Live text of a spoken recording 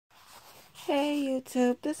Hey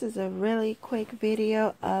YouTube, this is a really quick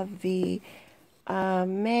video of the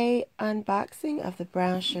May unboxing of the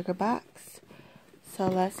brown sugar box. So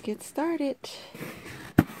let's get started.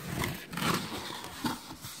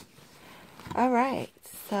 Alright,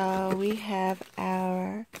 so we have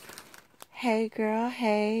our Hey Girl,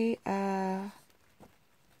 Hey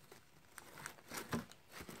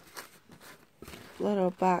little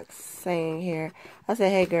box saying here. I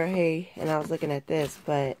said Hey Girl, Hey, and I was looking at this,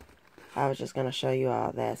 but I was just going to show you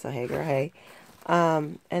all that. So, Hey Girl, Hey.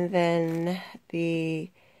 And then the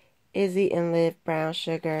Izzy and Liv Brown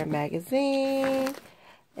Sugar magazine.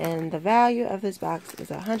 And the value of this box is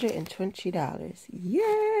 $120.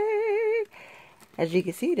 Yay! As you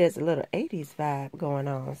can see, there's a little 80s vibe going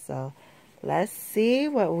on. So, let's see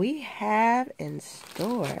what we have in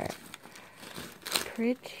store.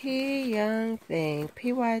 Pretty young thing.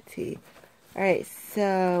 PYT. Alright,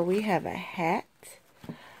 so we have a hat.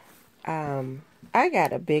 I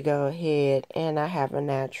got a big old head and I have a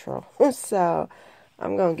natural. So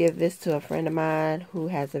I'm going to give this to a friend of mine who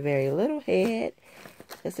has a very little head.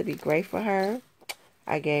 This would be great for her.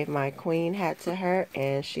 I gave my queen hat to her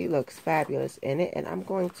and she looks fabulous in it. And I'm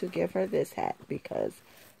going to give her this hat because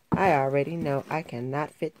I already know I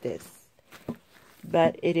cannot fit this.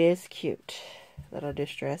 But it is cute. Little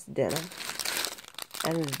distressed denim.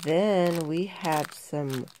 And then we have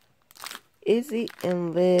some Izzy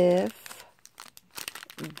and Liv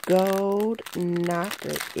gold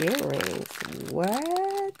knocker earrings.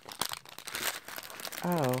 What?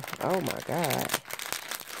 Oh my God.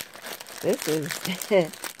 This is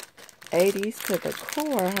 80s to the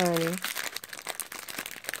core, honey.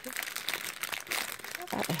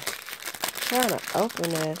 I'm trying to open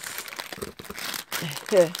this.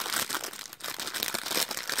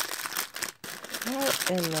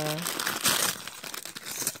 What in the...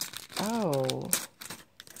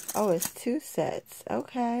 Oh, it's two sets.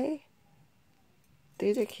 Okay.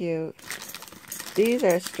 These are cute. These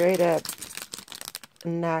are straight up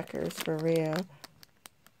knockers for real.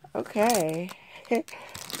 Okay.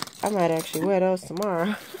 I might actually wear those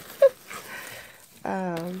tomorrow.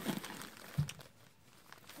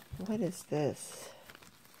 What is this?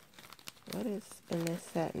 What is in this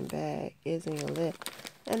satin bag? Izzy and Liv.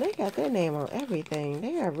 And they got their name on everything.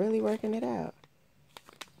 They are really working it out.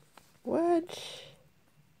 What?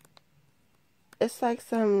 It's like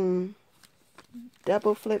some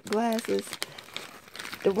double flip glasses.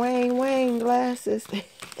 The Wang glasses.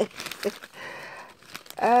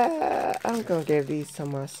 I'm going to give these to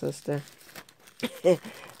my sister.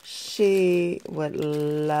 She would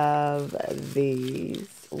love these.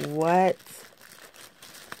 What?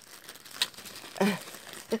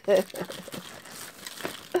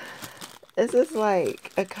 This is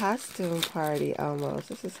like a costume party almost.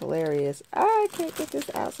 This is hilarious. I can't get this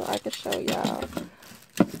out so I can show y'all.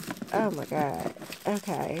 Oh my God.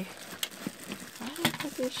 Okay. Why did I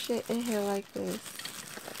put this shit in here like this?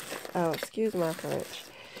 Oh, excuse my French.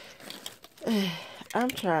 I'm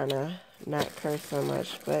trying to not curse so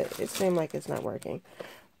much, but it seemed like it's not working.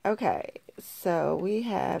 Okay, so we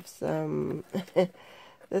have some...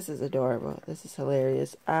 This is adorable. This is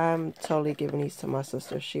hilarious. I'm totally giving these to my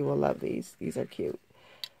sister. She will love these. These are cute.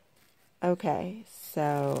 Okay,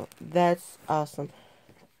 so that's awesome.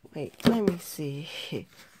 Wait, let me see.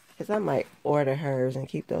 Because I might order hers and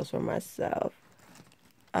keep those for myself.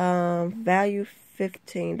 Value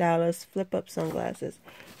 $15. Flip up sunglasses.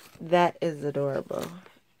 That is adorable.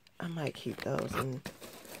 I might keep those and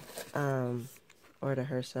order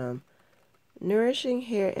her some. Nourishing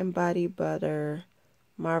Hair and Body Butter.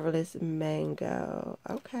 Marvelous Mango.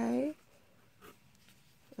 Okay.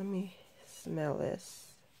 Let me smell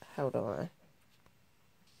this. Hold on.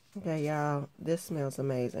 Okay, y'all. This smells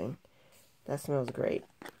amazing. That smells great.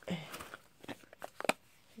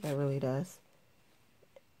 That really does.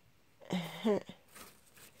 And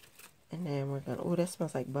then we're gonna... Oh, that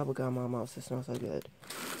smells like bubblegum almost. It smells so good.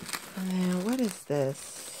 And then what is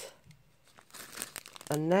this?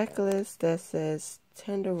 A necklace that says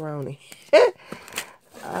Tenderoni.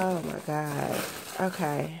 Oh my God.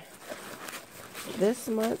 Okay. This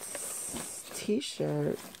month's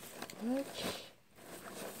t-shirt. What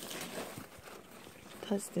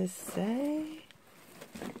does this say?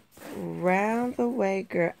 Round the way,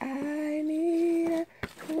 girl. I need a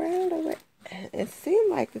round the way. It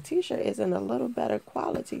seemed like the t-shirt is in a little better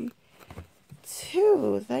quality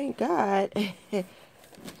too. Thank God.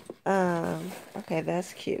 Okay,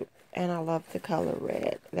 that's cute. And I love the color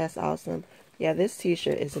red. That's awesome. Yeah, this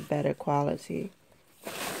t-shirt is a better quality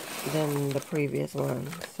than the previous one.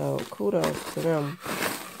 So, kudos to them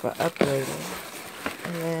for upgrading.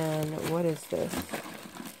 And then, what is this?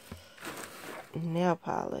 nail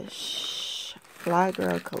polish. Fly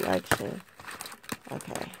Girl collection.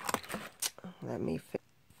 Okay. Let me fix.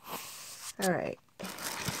 Alright.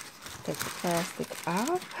 Take the plastic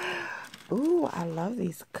off. Ooh, I love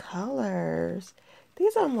these colors.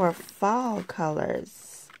 These are more fall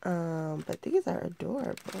colors. But these are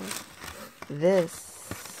adorable.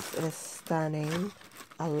 This is stunning.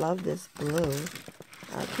 I love this blue.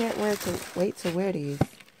 I can't wait to wear these.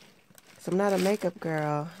 So I'm not a makeup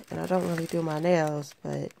girl, and I don't really do my nails,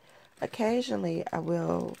 but occasionally I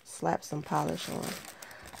will slap some polish on.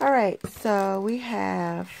 Alright, so we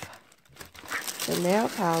have the nail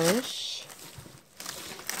polish,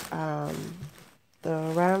 the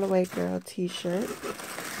Round the Way Girl t-shirt,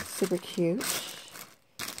 super cute,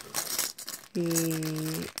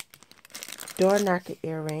 the door knocker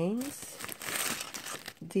earrings,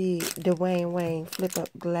 the Dwayne Wayne flip-up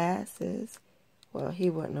glasses. Well, he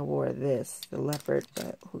wouldn't have wore this, the leopard,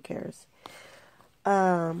 but who cares.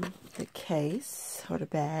 The case, or the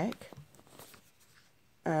bag.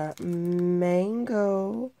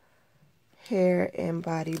 Mango hair and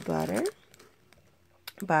body butter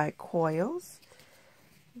by Coils.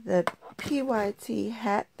 The PYT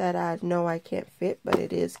hat that I know I can't fit, but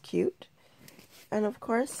it is cute. And of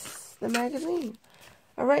course, the magazine.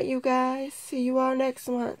 Alright, you guys. See you all next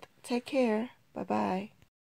month. Take care. Bye-bye.